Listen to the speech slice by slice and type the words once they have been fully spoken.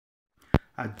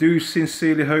I do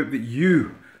sincerely hope that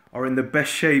you are in the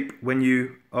best shape when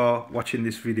you are watching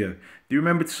this video. Do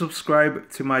remember to subscribe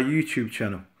to my YouTube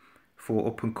channel for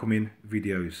up and coming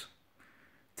videos.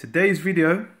 Today's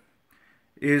video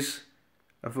is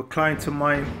of a client of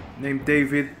mine named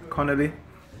David Connolly,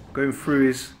 going through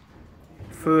his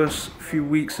first few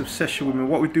weeks of session with me.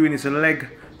 What we're doing is a leg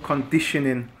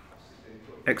conditioning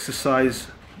exercise,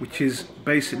 which is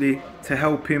basically to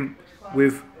help him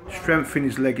with strength in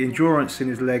his leg, endurance in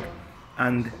his leg,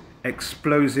 and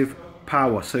explosive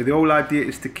power. So the whole idea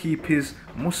is to keep his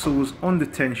muscles under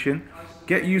tension,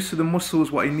 get used to the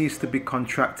muscles, what he needs to be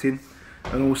contracting,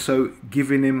 and also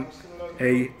giving him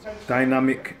a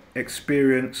dynamic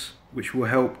experience which will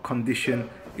help condition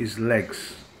his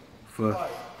legs for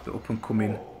the up and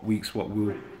coming weeks, what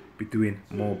we'll be doing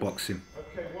more boxing.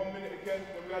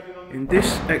 In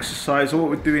this exercise, what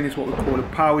we're doing is what we call a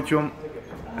power jump.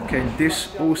 Okay, and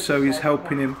this also is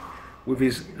helping him with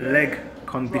his leg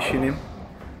conditioning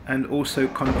and also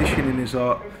conditioning his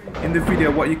heart. In the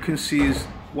video, what you can see is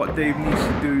what Dave needs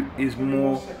to do is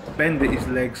more bend at his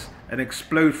legs and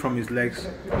explode from his legs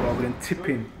rather than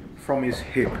tipping from his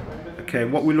hip. Okay,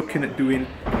 and what we're looking at doing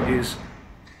is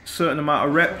a certain amount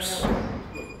of reps,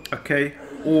 okay,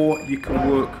 or you can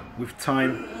work with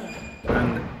time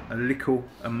and a little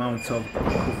amount of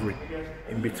recovery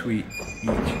in between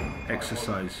each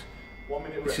exercise.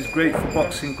 This is great for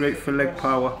boxing, great for leg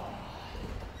power,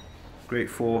 great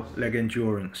for leg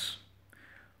endurance.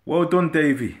 Well done,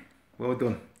 Davey. Well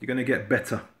done. You're going to get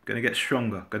better, going to get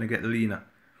stronger, going to get leaner.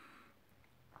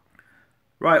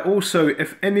 Right, also,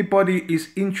 if anybody is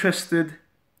interested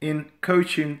in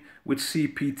coaching with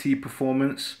CPT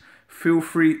Performance, feel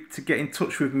free to get in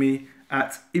touch with me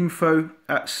at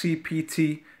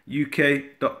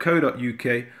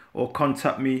info@cptuk.co.uk or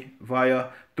contact me via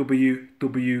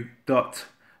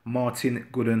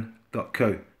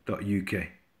www.martingooden.co.uk.